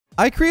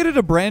I created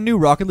a brand new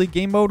Rocket League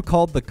game mode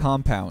called The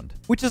Compound,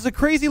 which is a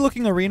crazy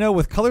looking arena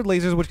with colored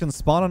lasers which can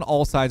spawn on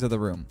all sides of the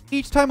room.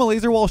 Each time a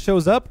laser wall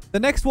shows up, the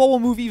next wall will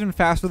move even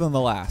faster than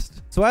the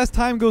last. So as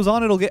time goes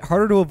on, it'll get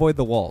harder to avoid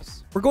the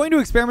walls. We're going to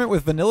experiment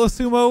with Vanilla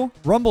Sumo,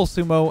 Rumble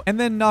Sumo, and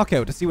then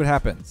Knockout to see what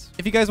happens.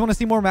 If you guys want to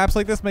see more maps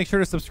like this, make sure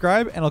to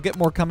subscribe, and I'll get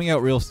more coming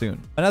out real soon.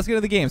 And let's get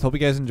into the games. Hope you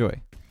guys enjoy.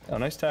 Oh,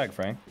 nice tag,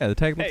 Frank. Yeah, the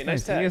tag looks Hey, nice.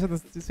 nice tag. You guys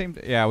have the same.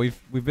 Yeah, we've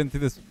been through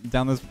this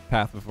down this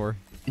path before.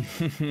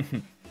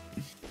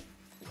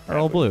 Are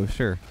all blue,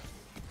 sure.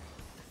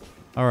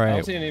 All I right.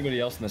 don't see anybody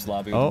else in this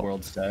lobby with the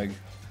world's tag.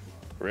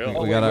 Really?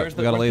 We got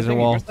a laser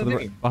wall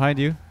behind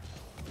you.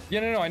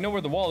 Yeah, no, I know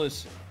where the wall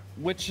is.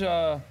 Which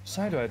side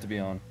do I have to be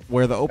on?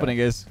 Where the opening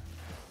is.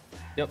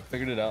 Yep,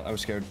 figured it out. I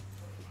was scared.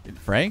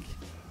 Frank?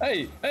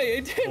 Hey,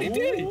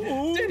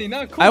 Danny,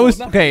 not cool. I was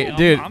not okay, cool.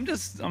 dude. I'm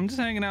just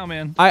hanging out,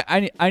 man.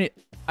 I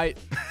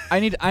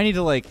need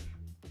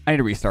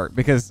to restart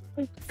because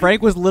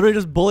Frank was literally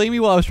just bullying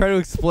me while I was trying to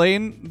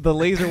explain the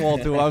laser wall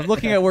to him. I was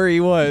looking at where he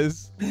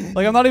was.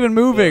 Like, I'm not even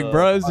moving,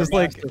 bro. It's just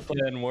like the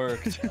plan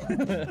worked.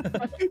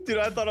 Dude,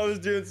 I thought I was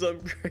doing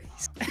something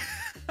crazy.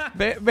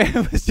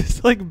 man was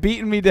just like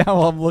beating me down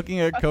while I'm looking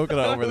at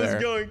Coconut over there. I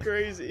was going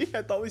crazy.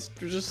 I thought we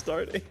were just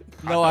starting.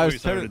 No, I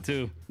was trying to.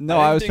 too. No,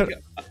 I was trying.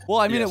 Well,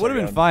 I mean, Yeah, it would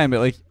have been fine, but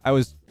like I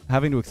was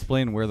having to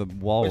explain where the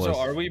wall was. So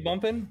are we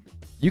bumping?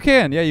 You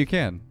can, yeah, you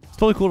can. It's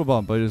totally cool to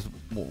bump, but I just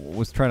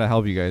was trying to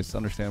help you guys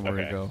understand where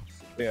to go.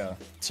 Yeah.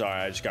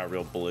 Sorry, I just got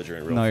real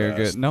belligerent real No, fast. you're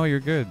good. No, you're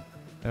good.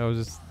 I was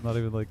just not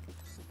even like.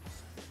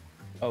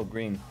 Oh,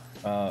 green.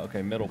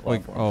 Okay, middle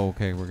Like, platform. oh,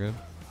 okay, we're good.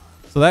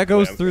 So that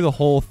goes Wait, through the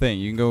whole thing.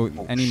 You can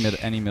go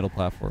any middle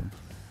platform.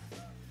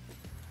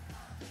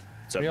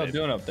 What's What up, are y'all babe?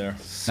 doing up there?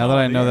 Now that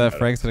I know that got it.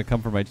 Frank's gonna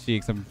come for my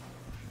cheeks, I'm.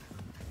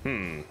 What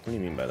do you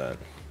mean by that?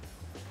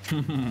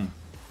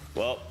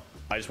 Well,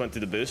 I just went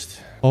through the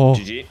boost. Oh.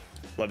 GG.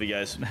 Love you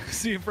guys.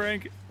 See you,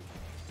 Frank.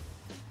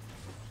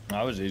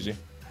 That was easy.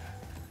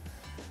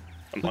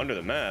 I'm under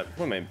the map.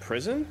 What am I in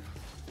prison?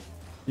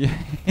 Yeah.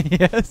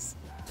 Yes.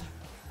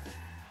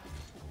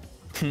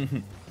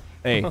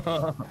 Hey.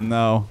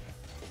 No.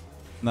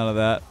 None of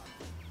that.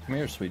 Come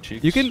here, sweet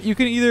cheeks. You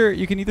can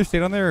either stay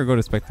down there or go to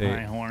I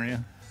spectate. horn you.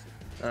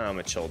 Oh, I'm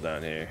gonna chill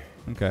down here.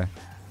 Okay.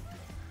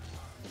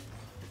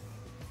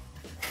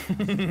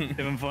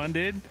 Having fun,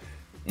 dude?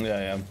 Yeah,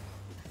 I am.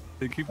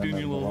 They keep I'm doing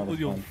your having a lot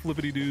little of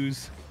flippity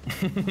doos.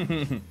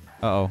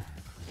 Uh-oh.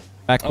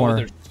 Back Oh, corner.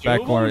 there's two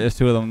Back of corner. them? There's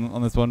two of them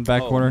on this one.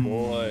 Back Oh, corner.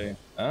 boy.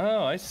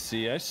 Oh, I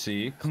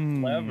see.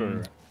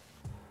 Clever.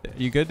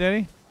 You good,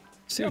 Danny?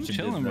 See I'm what you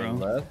chilling, did there,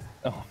 bro. Leth.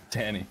 Oh,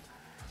 Danny.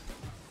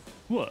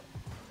 What?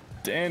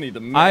 Danny,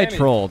 the man. I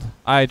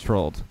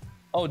trolled.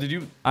 Oh, did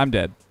you? I'm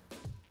dead.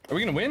 Are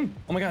we gonna win?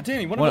 Oh my God,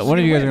 Danny! One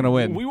of you guys are gonna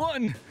win. We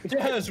won.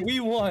 Yes, we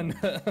won.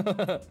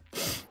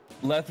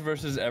 Leth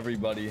versus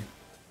everybody.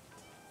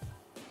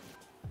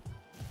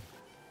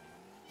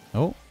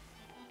 Oh.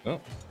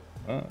 Oh.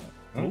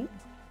 Oh.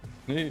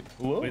 Hey,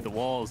 whoa. Wait, the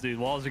walls, dude.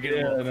 Walls are getting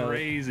Yeah, a little no.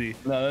 crazy.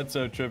 No, that's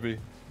so trippy.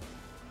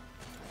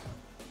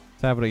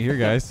 What's happening here,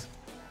 guys?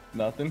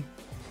 Nothing.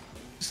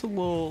 Just a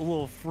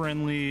little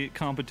friendly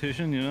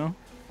competition, you know?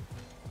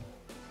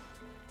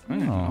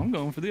 Alright, Oh. I'm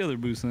going for the other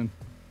boost then.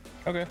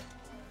 Okay.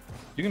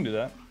 You can do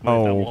that. Wait,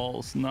 Oh. that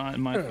wall's not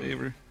in my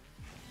favor.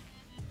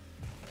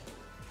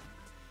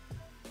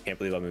 Can't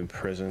believe I'm in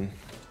prison.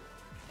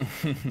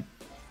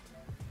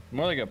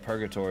 More like a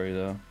purgatory,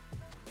 though.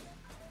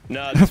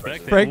 No, it's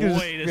prison. Frank is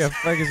Wait a just,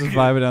 Frank is just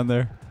vibing down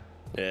there.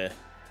 Yeah.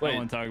 I Wait,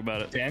 want to talk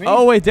about it. Danny?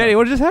 Oh wait, Danny,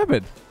 what just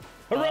happened?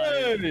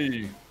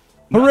 Hooray!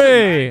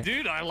 Hooray!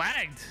 Dude, I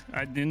lagged.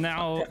 I did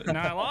now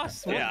I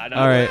lost. What? Yeah, I know.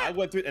 All right. I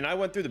went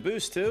through the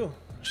boost too.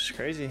 Which is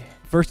crazy.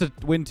 First to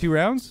win 2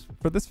 rounds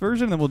for this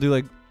version, then we'll do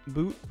like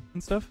boot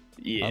and stuff.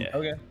 Yeah.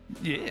 Okay.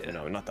 Yeah.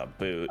 No, not the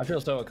boot. I feel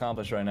so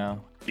accomplished right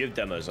now. You have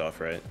demos off,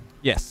 right?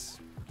 Yes.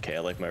 Okay, I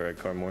like my red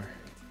car more.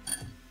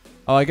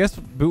 Oh, I guess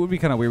boot would be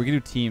kind of weird. We could do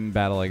team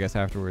battle, I guess,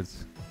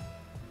 afterwards.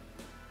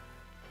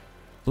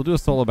 We'll do a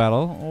solo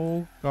battle.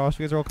 Oh gosh,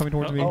 you guys are all coming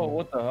towards me. Oh,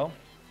 what the hell?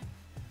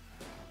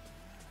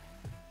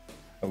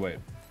 Oh, wait.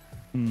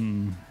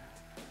 Hmm.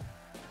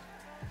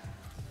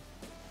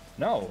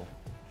 No.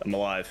 I'm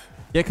alive.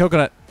 Get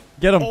Coconut.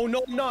 Get him. Oh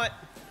no, I'm not.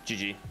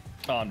 GG.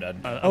 Oh, I'm dead.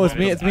 Oh, it's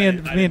me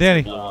and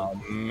Danny. Oh,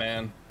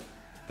 man.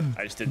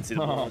 I just didn't see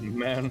the Oh, ball.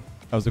 man.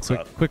 That was a What's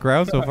up? quick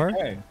round so far.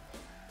 Hey.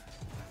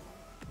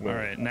 All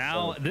right,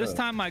 now this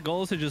time my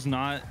goal is to just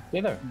not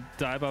Stay there.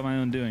 die by my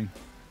own doing.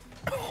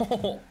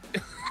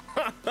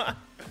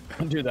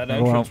 Dude, that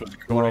Going entrance was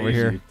crazy. going over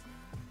here.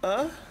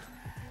 Huh?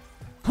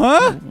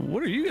 Huh?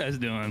 What are you guys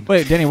doing?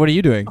 Wait, Danny, what are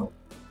you doing?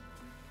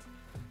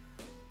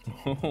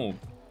 Oh.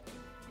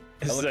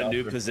 This is a new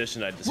Helicopter.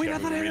 position I Wait, discovered I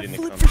thought I had a reading the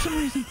flip for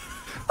comments. some reason.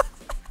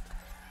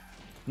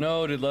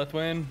 No, did Leth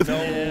win?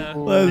 No. Yeah.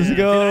 Let's Dude,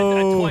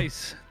 go.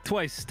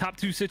 Twice. Top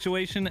 2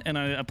 situation, and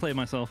I played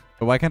myself.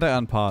 Why can't I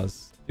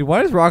unpause? Dude,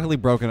 why is Rocket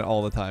League broken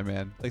all the time,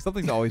 man? Like,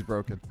 something's always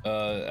broken.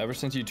 Ever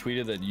since you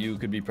tweeted that you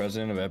could be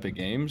president of Epic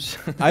Games.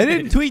 I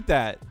didn't tweet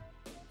that.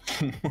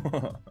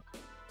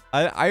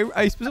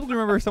 I specifically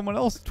remember someone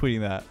else tweeting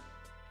that.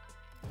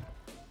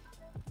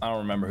 I don't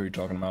remember who you're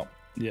talking about.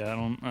 Yeah, I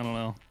don't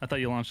know. I thought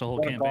you launched a whole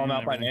Want to campaign. call him and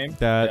out by everything. name?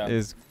 That Yeah.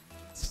 is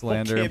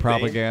slander and campaign.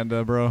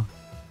 propaganda, bro.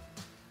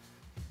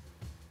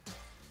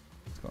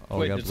 Oh,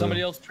 we Wait, got did blue.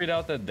 somebody else tweet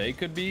out that they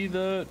could be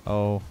the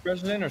Oh.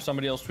 president, or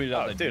somebody else tweeted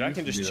out Oh, that dude, you I can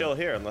could just be chill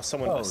here unless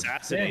someone Oh,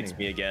 assassinates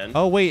Danny. me again.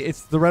 Oh wait,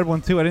 it's the red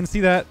one too. I didn't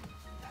see that.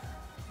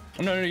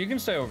 No, you can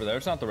stay over there.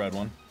 It's not the red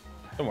one.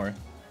 Don't worry.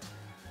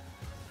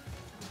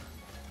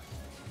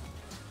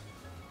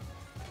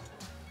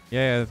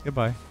 Yeah.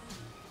 Goodbye.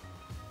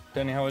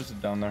 Danny, how is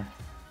it down there?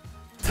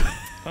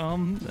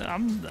 I'm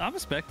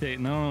spectating. I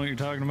don't know what you're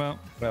talking about.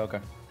 Oh, okay.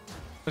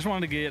 I just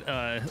wanted to get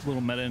a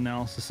little meta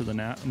analysis of the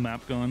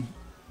map going.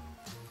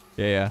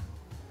 Yeah.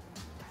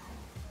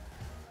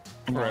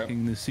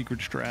 Unlocking the secret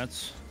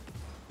strats.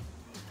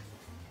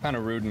 Kind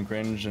of rude and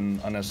cringe and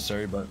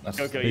unnecessary, but that's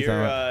Okay,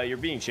 Hey, you're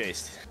being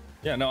chased.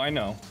 yeah. No, I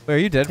know. Wait, are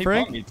you dead, He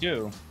Frank? bumped me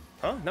too.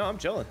 Huh? No, I'm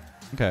chilling.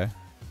 Okay.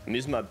 I'm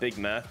using my big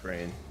math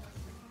brain.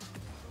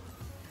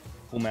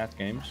 Cool math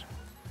games.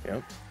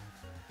 Yep.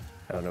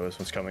 I don't know where this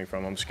one's coming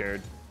from. I'm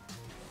scared.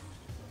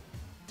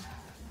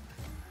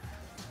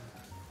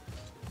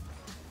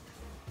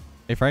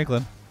 Hey,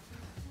 Franklin.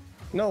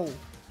 No.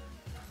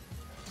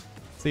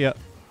 See ya.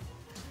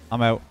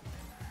 I'm out.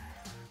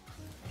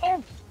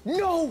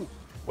 No.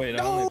 Wait,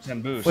 I only have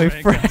 10 boosts. Wait,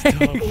 Frank, that's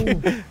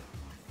Frank. tough.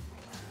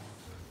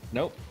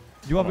 Nope.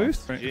 You want Hold on.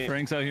 boost?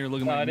 Frank's out here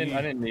looking No, like I didn't. me.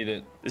 I didn't need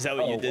it. Is that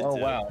what you did? Oh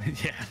too? wow.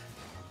 Yeah.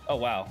 Oh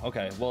wow.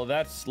 Okay. Well,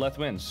 that's Leth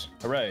wins.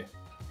 Hooray.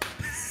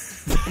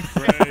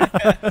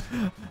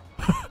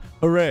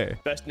 Hooray.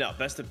 Best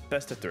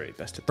of three.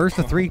 Best of three. First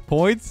to 3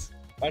 points.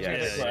 Actually, Yeah,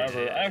 that's yeah,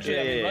 forever. yeah, Actually,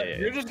 yeah, I mean, yeah, let- yeah.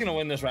 you're just gonna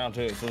win this round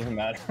too, so it doesn't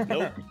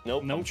matter.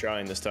 Nope. I'm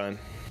trying this time.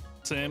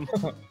 Same.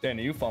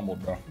 Danny, you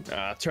fumbled, bro.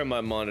 Turn my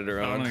monitor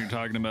I don't know what on. you're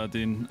talking about,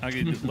 dude. I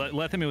could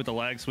Lethamyr with the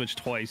lag switch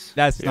twice.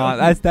 That's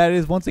not. That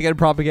is once again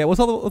propaganda. What's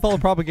all the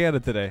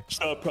propaganda today? It's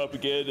not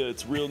propaganda.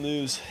 It's real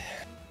news.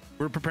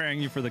 We're preparing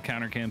you for the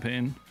counter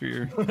campaign for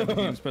your Epic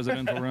Games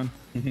presidential run.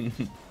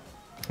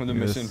 For the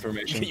Yes.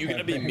 misinformation. You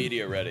gotta be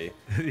media ready.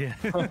 Yeah.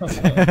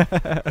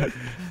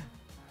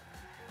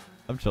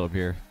 I'm chill up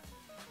here.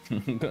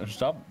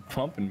 Stop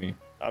pumping me.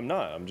 I'm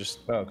not. I'm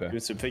just Okay.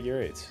 doing some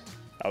figure eights.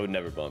 I would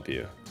never bump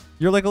you.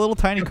 You're like a little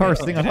tiny car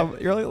sitting on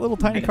top. You're like a little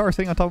tiny car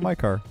sitting on top of my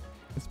car.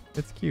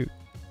 It's cute.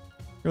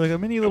 You're like a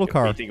mini little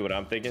car. You think of what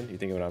I'm thinking? You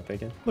think of what I'm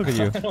thinking? Look at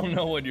you. I don't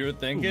know what you're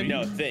thinking.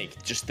 No,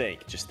 think. Just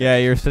think. Just think. Yeah,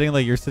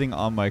 you're sitting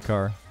on my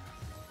car.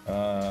 All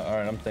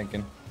right, I'm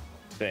thinking.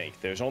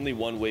 Think. There's only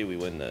one way we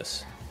win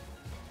this.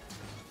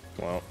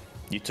 Well,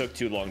 you took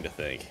too long to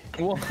think.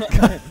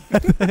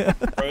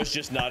 Bro's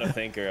just not a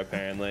thinker,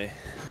 apparently.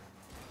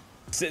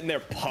 Sitting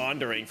there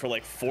pondering for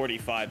like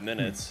 45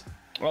 minutes.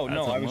 Oh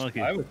no, That's I was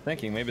unlucky.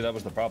 thinking maybe that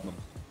was the problem.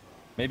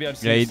 Maybe I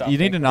just Yeah, need to you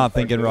need to stop not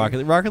thinking think in before I Rocket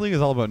League. Rocket League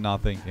is all about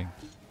not thinking.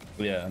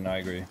 do it. Yeah, no, I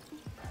agree.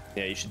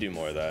 Yeah, you should do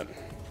more of that.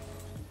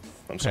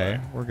 I'm Okay, sorry.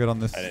 we're good on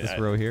this I didn't- this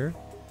row here.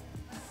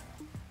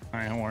 All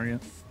right, how are you?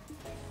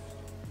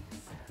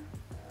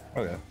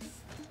 Okay.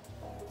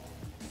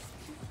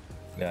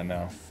 Yeah,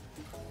 no.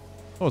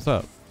 Oh, what's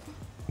up?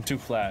 I'm too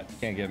flat.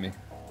 Can't get me.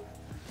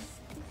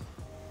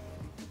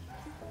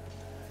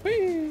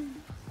 Whee!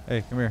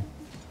 Hey, come here.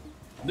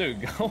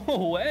 Dude, go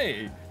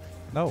away.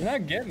 No, You're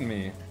not getting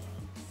me.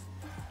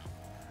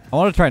 I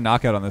want to try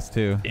knockout on this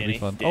too. It'd be Danny,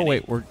 fun. Oh Danny,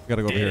 wait, we're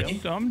gotta go over here.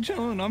 Danny. I'm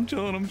chilling. Oh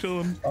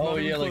Not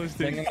yeah, even like close, dude.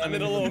 singing I'm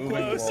in a little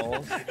close.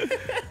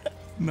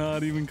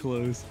 Not even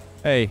close.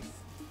 Hey,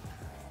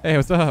 hey,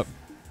 what's up?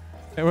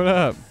 Hey, what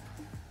up?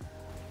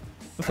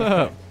 What's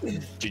up?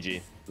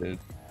 GG. Dude.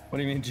 What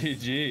do you mean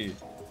GG?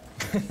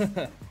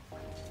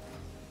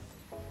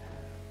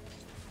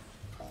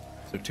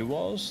 So 2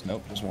 walls?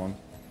 Nope, just 1.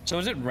 So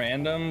is it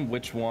random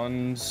which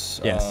ones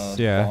Yes,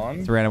 yeah, spawn?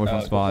 it's random which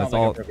ones spawn. It's like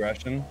all- a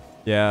progression.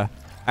 Yeah.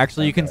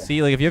 Actually, you can Okay.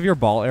 see like if you have your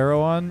ball arrow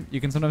on,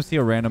 you can sometimes see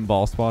a random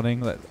ball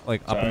spawning that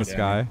like up in the Sorry,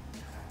 sky.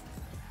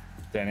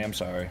 Danny, I'm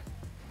sorry.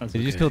 That's Did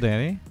you just okay. kill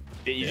Danny?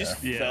 Yeah, you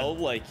just Yeah. felt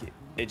like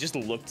it just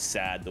looked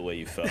sad the way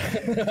you felt.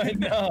 I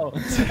know.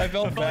 I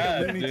felt like a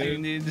bad, Looney Tune,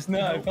 dude. dude. Just No,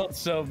 I no. felt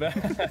so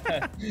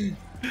bad.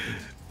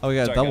 Oh, we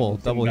got Sorry, double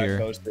guys, double back here.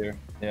 post here.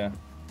 Yeah.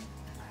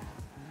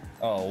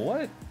 Oh,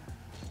 what?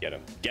 Get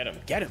him. Get him.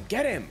 Get him.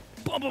 Get him.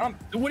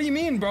 What do you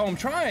mean, bro? I'm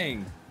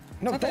trying.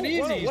 No, It's not that don't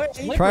run easy. away. It's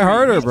slippery. Try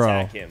harder, bro.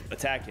 Attack him.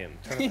 Attack him.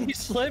 He's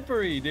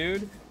slippery,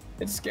 dude.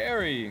 It's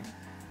scary.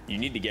 You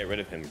need to get rid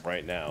of him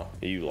right now.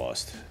 You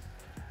lost.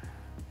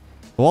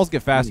 The walls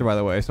get faster, by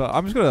the way, so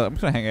I'm just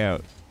gonna hang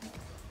out.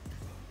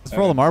 Just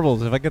for all the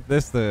marbles. If I get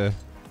this, the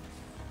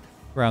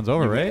round's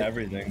over, You win right?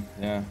 Everything.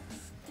 Yeah.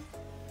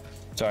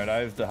 It's alright. I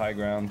have the high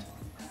ground.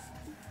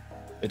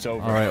 It's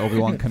over. All right,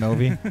 Obi-Wan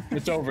Kenobi.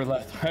 It's over,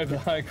 Leth. I have the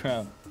high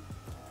ground.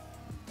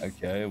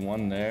 Okay,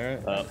 1 there.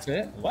 That's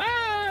it.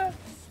 Wow.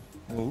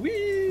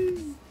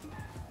 Wee.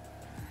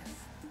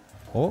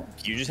 Oh,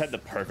 You just had the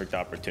perfect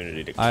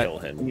opportunity to I- kill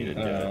him. You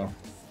didn't do it.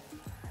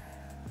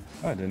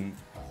 I didn't.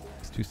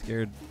 he's too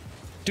scared.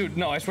 Dude,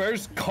 no, I swear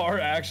his car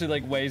actually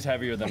like weighs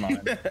heavier than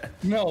mine.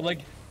 No,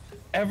 like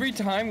Every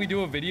time we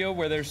do a video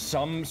where there's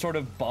some sort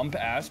of bump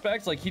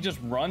aspect, like he just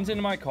runs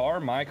into my car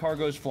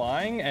goes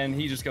flying, and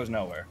he just goes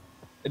nowhere.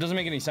 It doesn't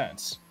make any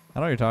sense. I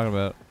know what you're talking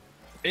about.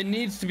 It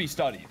needs to be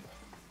studied.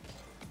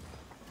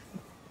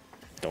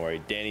 Don't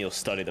worry, Danny will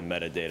study the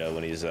metadata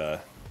when he's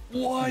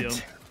What? Yep.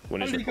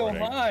 when How he's did he go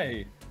recording.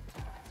 high?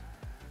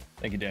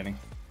 Thank you, Danny.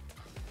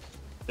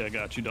 Yeah, I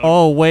got you, dog.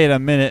 Oh, wait a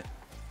minute.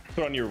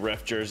 Put on your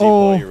ref jersey, Oh.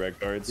 pull out your red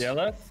cards. Yeah,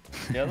 Leth?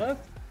 Yeah,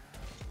 Leth?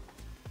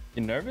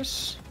 You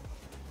nervous?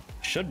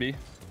 Should be.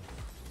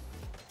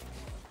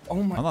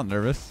 Oh my. I'm not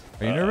nervous.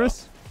 Are you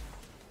nervous?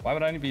 Why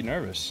would I be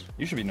nervous?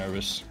 You should be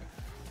nervous.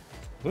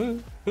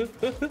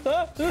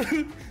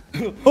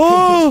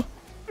 Oh!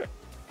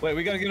 Wait,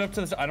 we gotta get up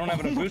to this. I don't have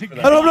enough boost for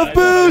that. I don't have enough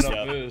boost!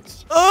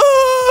 boost.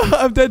 Oh!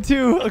 I'm dead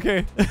too.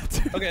 Okay.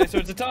 Okay, so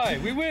it's a tie.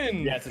 We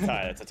win. Yeah, it's a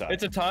tie. That's a tie.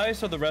 It's a tie,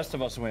 so the rest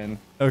of us win.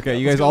 Okay,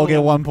 you Let's guys go. all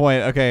get 1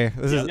 point. Okay,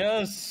 this is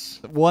Yes.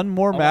 one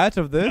more match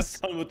of That's this.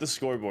 fun with the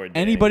scoreboard.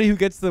 Danny. Anybody who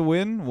gets the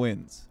win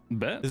wins.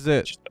 Bet. This is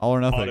it. Just All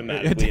or nothing.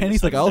 automatically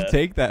Danny's like, I'll sunset.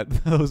 take that.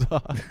 Those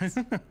odds.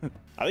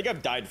 I think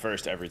I've died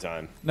first every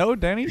time. No,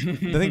 Danny? I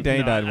think Danny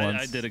No, died I,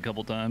 once. I did a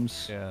couple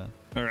times. Yeah.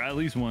 Or at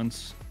least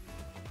once.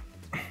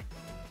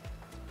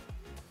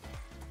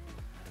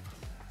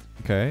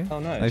 Okay. Oh,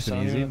 nice. Nice I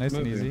and don't easy. even have Nice to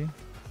and move easy. here.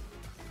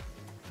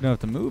 You don't have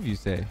to move, you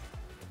say.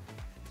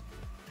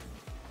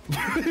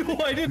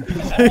 Why did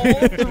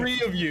all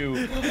three of you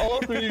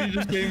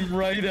just came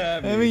right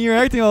at me? I mean, you're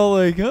acting all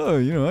like, oh,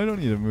 you know, I don't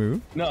need to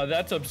move. No,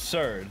 that's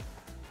absurd.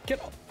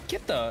 Get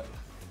the.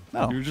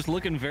 No. You're just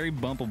looking very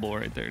bumpable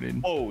right there,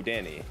 dude. Oh,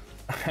 Danny.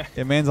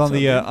 Yeah, man's on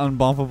the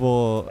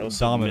unbumpable That was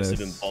dominus.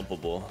 submissive and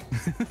bumpable.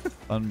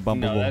 Unbumpable.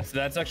 No,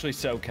 that's actually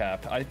so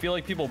cap. I feel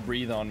like people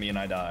breathe on me and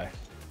I die.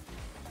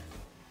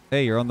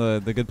 Hey, you're on the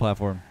good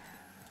platform.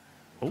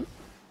 Oh.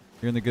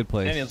 You're in the good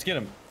place. Danny, let's get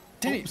him.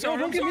 Danny, sorry,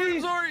 no, don't get me.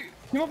 I'm sorry.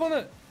 Come up on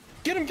the.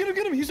 Get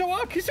him. He's a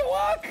walk.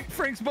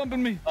 Frank's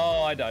bumping me.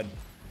 Oh, I died.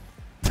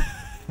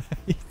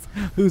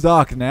 Who's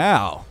Ock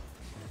now?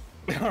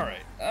 All right,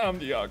 I'm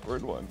the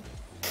awkward one.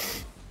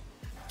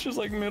 Just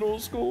like middle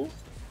school.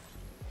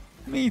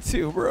 Me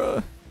too,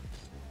 bruh.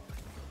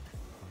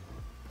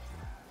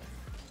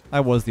 I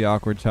was the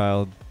awkward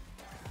child.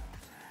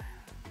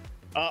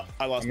 Oh,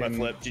 I lost my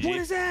flip. GG. What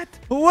is that?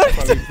 What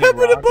happened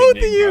to both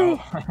of you?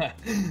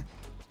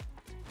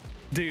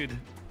 Dude.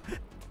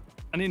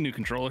 I need a new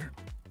controller.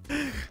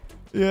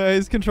 Yeah,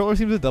 his controller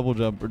seems to double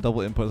jump or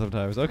double input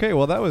sometimes. Okay,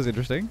 well, that was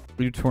interesting.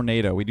 We do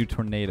tornado.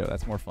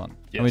 That's more fun.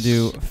 And we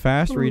do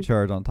fast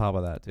recharge on top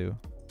of that, too.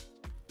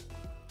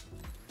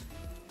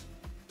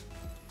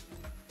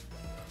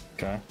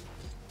 Okay.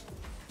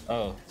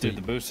 Oh, dude,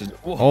 the boost is.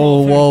 Whoa.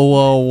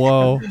 Oh,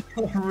 whoa.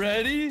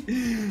 Ready?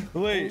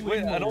 Wait,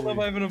 I don't know if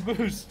I have enough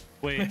boost.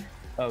 Wait.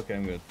 Okay,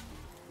 I'm good.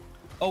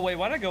 Oh, wait,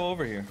 why'd I go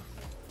over here?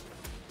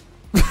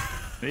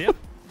 Yep.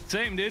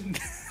 Same, dude.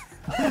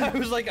 I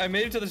was like, I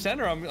made it to the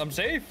center. I'm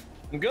safe.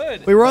 I'm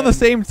good. We were on the And-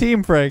 same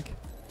team, Frank.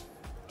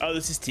 Oh,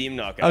 this is team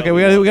knockout. Okay,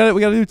 we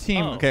gotta do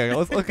team. Oh.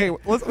 Okay,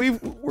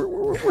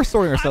 we're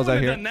sorting ourselves I out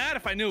would here. have done that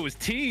if I knew it was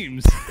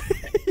teams.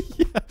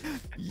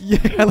 Yeah,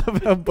 I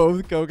love how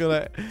both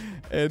Coconut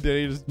and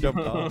Danny just jumped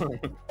off.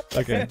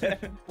 Okay.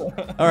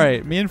 All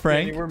right, me and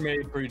Frank. Danny, we're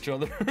made for each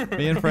other.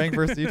 Me and Frank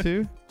versus you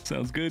two.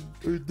 Sounds good.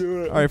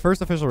 All right,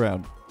 first official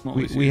round. Well,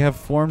 We have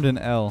formed an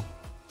L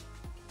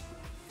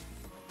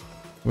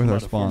with our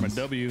about to form a spawns.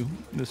 W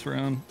this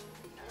round.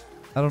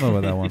 I don't know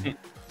about that one.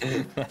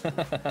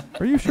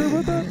 Are you sure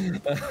about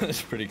that?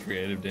 That's pretty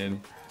creative, Danny.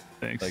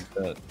 Thanks. Like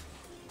that.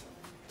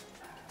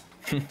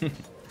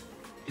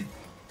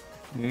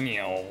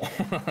 Meow.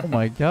 Oh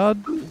my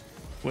God.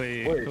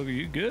 Wait, Wait. Koga,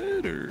 you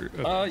good or?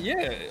 Okay.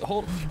 Yeah.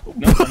 Hold.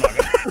 No,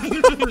 I'm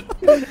not gonna.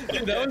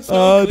 Dude, that was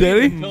so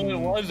Danny? clean. No, it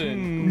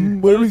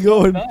wasn't. Where are we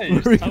going? nice. Where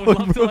are we I would going,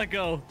 love to bro? let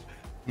go.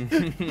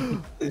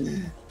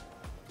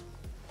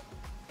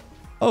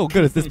 Oh,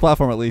 good. It's this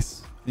platform at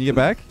least. Can you get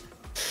back?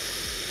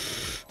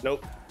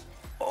 Nope.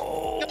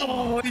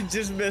 Oh, he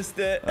just missed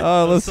it.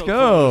 Oh, let's so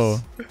go.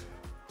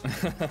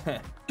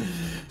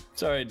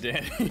 Sorry,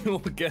 Danny. We'll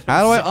get.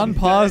 How do I him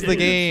unpause the someday.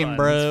 game, fine,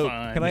 bro? it's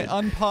fine. Can I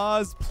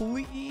unpause,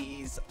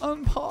 please?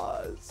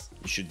 Unpause.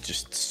 You should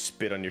just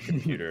spit on your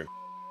computer.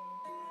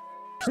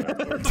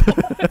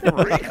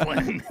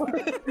 Franklin.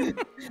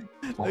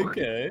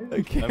 Okay.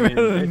 I came I mean, out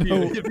of if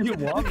nowhere. you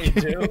want me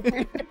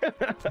to.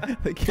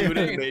 I came Dude,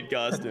 out a made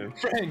costume.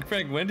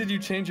 Frank, when did you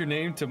change your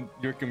name to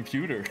your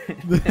computer?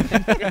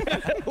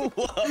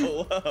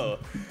 Whoa.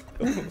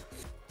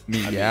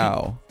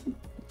 Meow.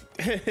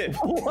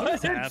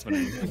 What's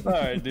happening? All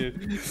right,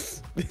 dude.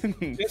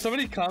 Yeah,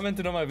 somebody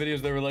commented on my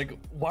videos. They were like,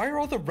 "Why are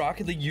all the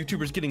Rocket League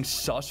YouTubers getting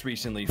sus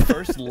recently?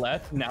 First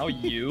Leth, now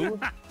you."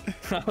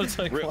 I was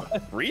like,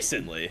 "What?"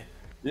 Recently.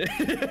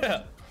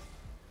 Yeah.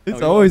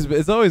 It's always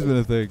been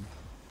a thing.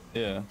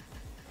 Yeah.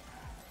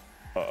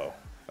 Uh-oh.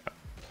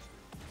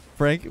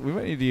 Frank, we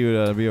might need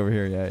you to be over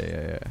here.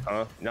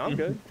 Yeah. No, I'm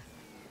good.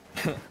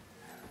 Oh,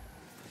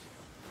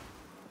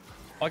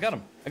 I got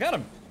him.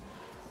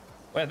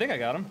 Wait, I think I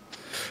got him.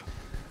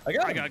 I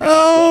got I it. got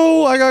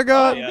Oh, I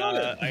got.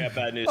 Yeah, I got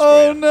bad news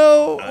Oh for you.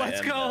 no.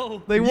 Let's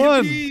go. They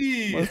won.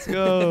 Yippee. Let's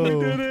go. We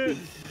did it.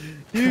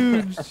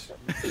 Huge.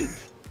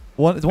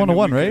 One. It's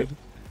 1-1, right?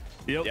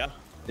 Yep.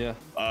 Yeah.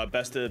 Yeah.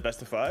 Best of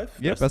 5?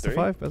 Yep. Best of three?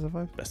 5. Best of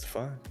 5. Best of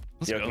 5.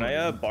 Let's Yo, go, can I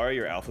man. borrow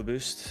your alpha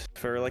boost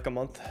for like a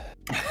month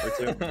or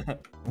two?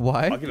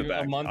 Why? I'll give it A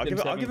back. month I'll and give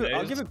it. I'll 7 give it. I'll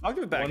days? give it. I'll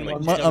give it back in 1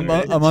 like month, A, 7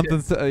 mo- days. a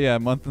month and yeah, a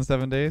month and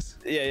 7 days.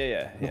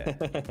 Yeah.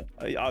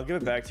 I'll give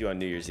it back to you on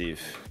New Year's Eve.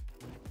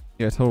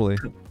 Yeah, totally.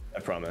 I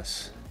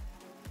promise.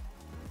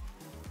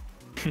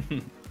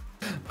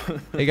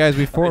 Hey guys,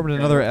 we formed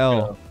another Let's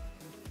L. go.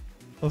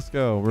 Let's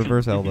go.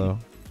 Reverse L though.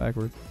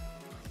 Backwards.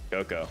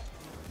 Coco,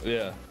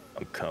 Yeah.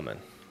 I'm coming.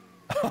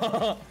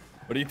 What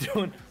are you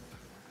doing?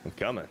 I'm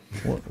coming.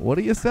 What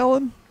are you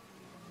selling?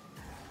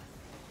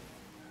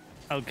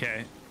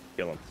 Okay.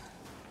 Kill him.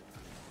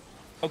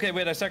 Okay,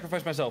 wait. I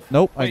sacrificed myself.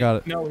 Nope, I Wait, got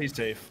it. No, he's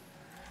safe.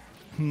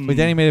 Wait,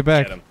 Danny made it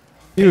back. Get him.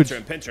 Huge.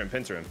 Pincer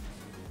him.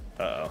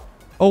 Uh-oh.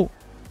 Oh,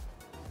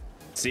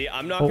 See,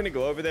 I'm not gonna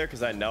go over there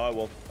because I know I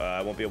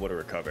won't be able to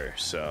recover.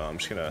 So I'm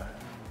just gonna.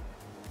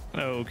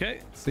 Okay.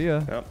 see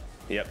ya. Oh,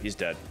 yep, he's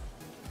dead.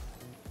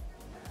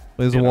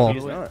 There's a Yeah, no, wall.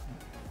 he's not.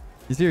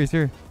 He's here. He's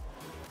here.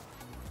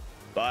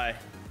 Bye.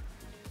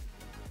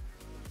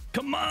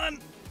 Come on.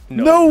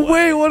 No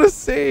way! What a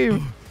save!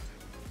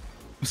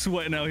 I'm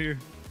sweating out here.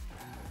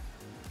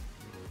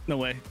 No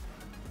way.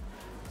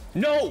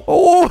 No.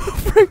 Oh,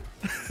 Frank!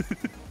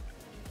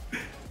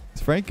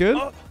 Is Frank good?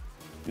 Oh.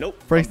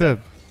 Nope. Frank's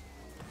dead.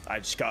 I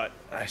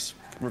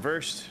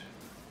reversed.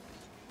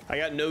 I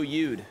got no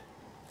U'd.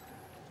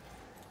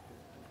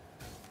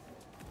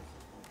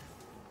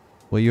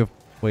 Well, you're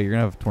gonna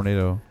have a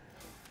tornado.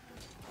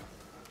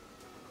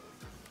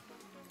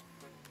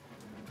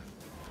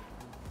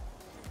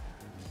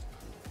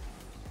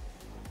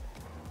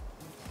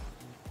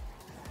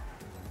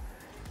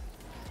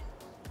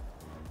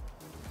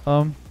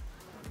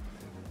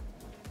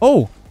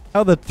 Oh,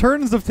 how the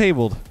turns have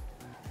tabled.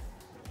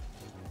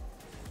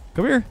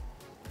 Come here.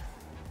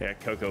 Yeah,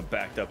 Coco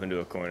backed up into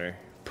a corner,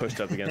 pushed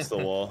up against the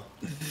wall.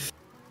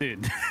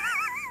 Dude.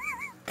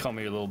 Call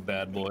me your little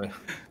bad boy.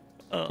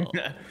 Oh.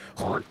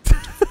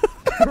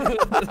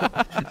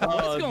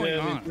 Oh, going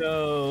damn on? it,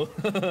 no.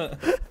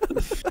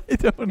 I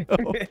don't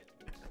know.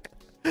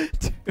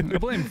 I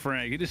blame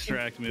Frank. He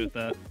distracted me with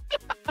that.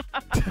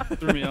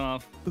 Threw me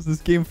off. Was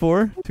this game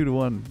 4?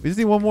 2-1. We just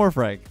need one more,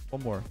 Frank.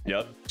 One more.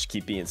 Yep. Just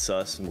keep being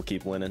sus and we'll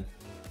keep winning.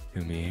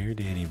 Come here,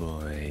 Danny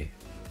boy.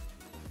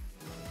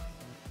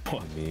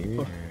 Come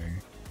here.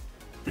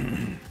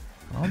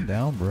 Calm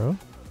down, bro.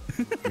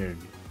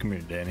 Come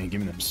here, Danny.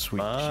 Give me them sweet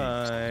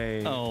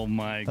Bye. Oh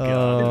my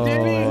god.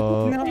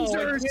 Oh. No,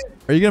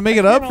 Are you gonna make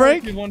it up,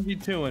 Frank?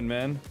 1v2ing,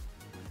 man.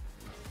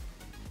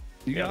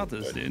 You got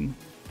this, dude.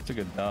 It's a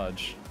good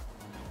dodge.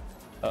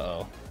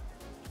 Uh-oh.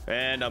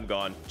 And I'm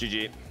gone.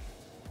 GG.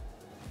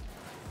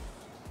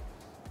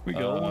 We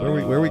go.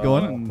 Where are we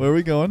going? Where are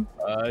we going?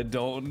 I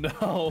don't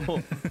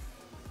know.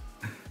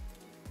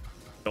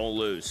 Don't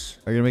lose.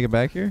 Are you gonna make it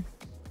back here?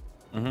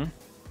 Mm-hmm.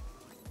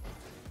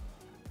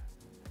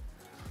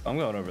 I'm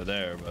going over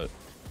there, but...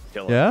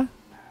 Kill him. Yeah?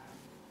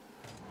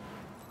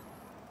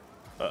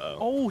 Uh-oh.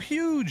 Oh,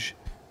 huge.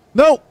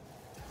 No!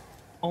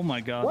 Oh my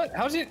god. What?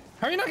 How are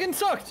you not getting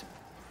sucked?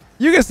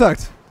 You get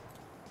sucked.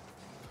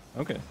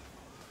 Okay.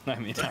 I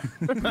mean...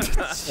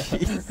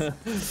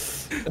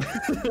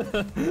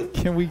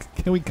 Can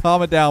we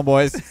calm it down,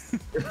 boys?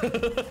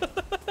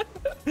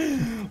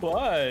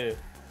 Why?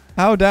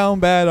 How down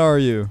bad are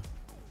you?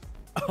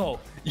 Oh,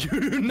 you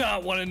do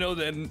not want to know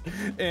the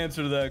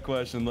answer to that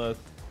question, Leth.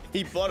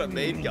 He bought a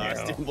maid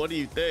costume. What do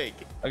you think?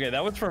 Okay,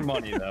 that was for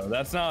money, though.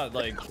 That's not,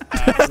 like,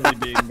 actually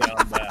being down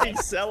He bad.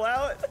 sell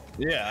out?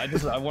 Yeah,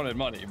 I wanted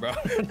money, bro.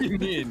 What do you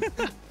mean?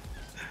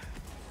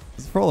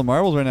 It's for all the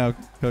marbles right now,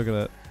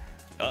 Coconut.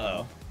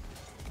 Uh-oh.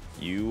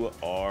 You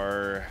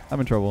are... I'm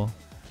in trouble.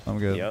 I'm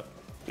good. Yep.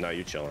 No,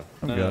 you're chilling.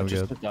 I'm No, good. no, I'm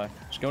just good. die.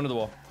 Just go into the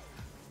wall.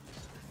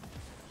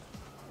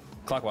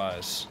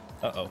 Clockwise.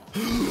 Uh-oh.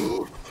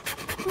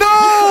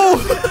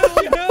 No!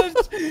 Yes!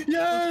 Let's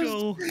Yes!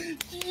 go.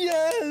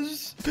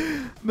 Yes!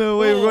 No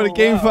way. We're going to Oh,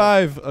 game wow.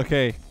 5.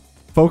 Okay.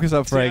 Focus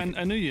up, See, Frank.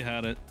 I knew you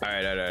had it. All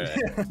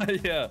right.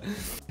 Yeah.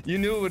 You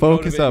knew it would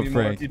Focus motivate up, me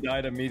more Frank. if you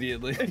died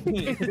immediately.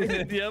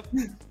 Yep.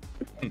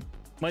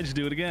 Might just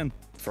do it again.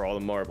 For all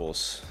the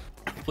marbles.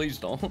 Please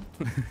don't.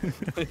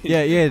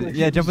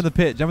 Yeah. Jump in the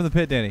pit. Jump in the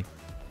pit, Danny.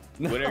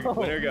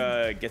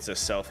 Winner gets a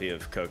selfie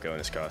of Coco in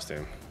his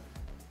costume.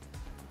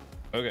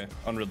 Okay,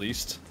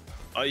 unreleased.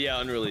 Oh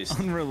yeah, unreleased.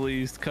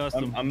 Unreleased,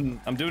 custom.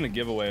 I'm doing a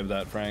giveaway of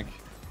that, Frank.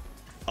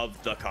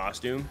 Of the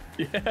costume?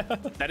 Yeah.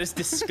 That is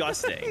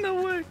disgusting.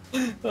 No way.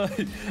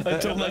 I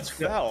told my That's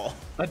foul.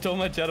 I told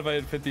my chat if I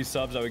had 50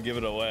 subs, I would give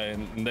it away,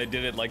 and they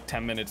did it like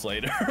 10 minutes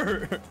later.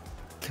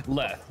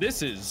 Leth,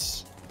 this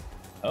is...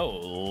 Oh,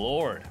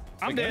 Lord.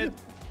 I'm dead.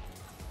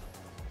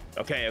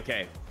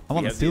 Okay. I'm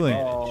on the ceiling.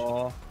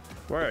 Oh,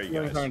 Where are the you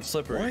ceilings guys? aren't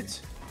slippery.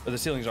 What? But the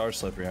ceilings are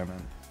slippery, I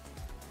mean.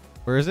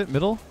 Where is it?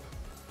 Middle?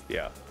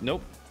 Yeah.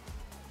 Nope.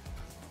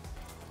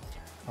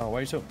 Oh, why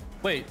are you so...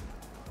 Wait.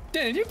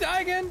 Dan, did you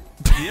die again?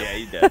 Yeah,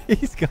 he did.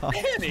 He's gone.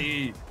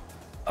 Danny.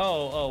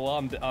 Oh, well,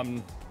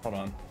 I'm. Hold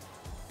on.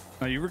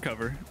 No, you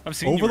recover. I've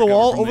seen Over you the recover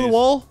wall. from Over the these.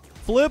 wall.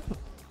 Flip.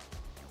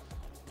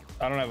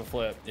 I don't have a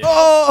flip. Yeah.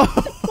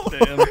 Oh.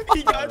 Damn.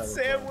 He got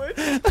sandwiched.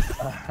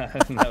 I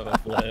don't have a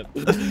flip.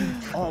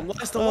 Oh, I'm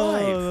last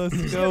alive. Oh, let's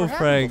This go, never happened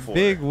Frank. before.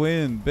 Big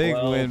win. Big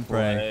Well win,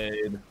 Frank.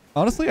 played.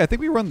 Honestly, I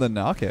think we run the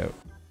knockout.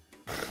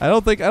 I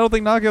don't think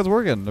knockout's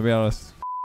working, to be honest.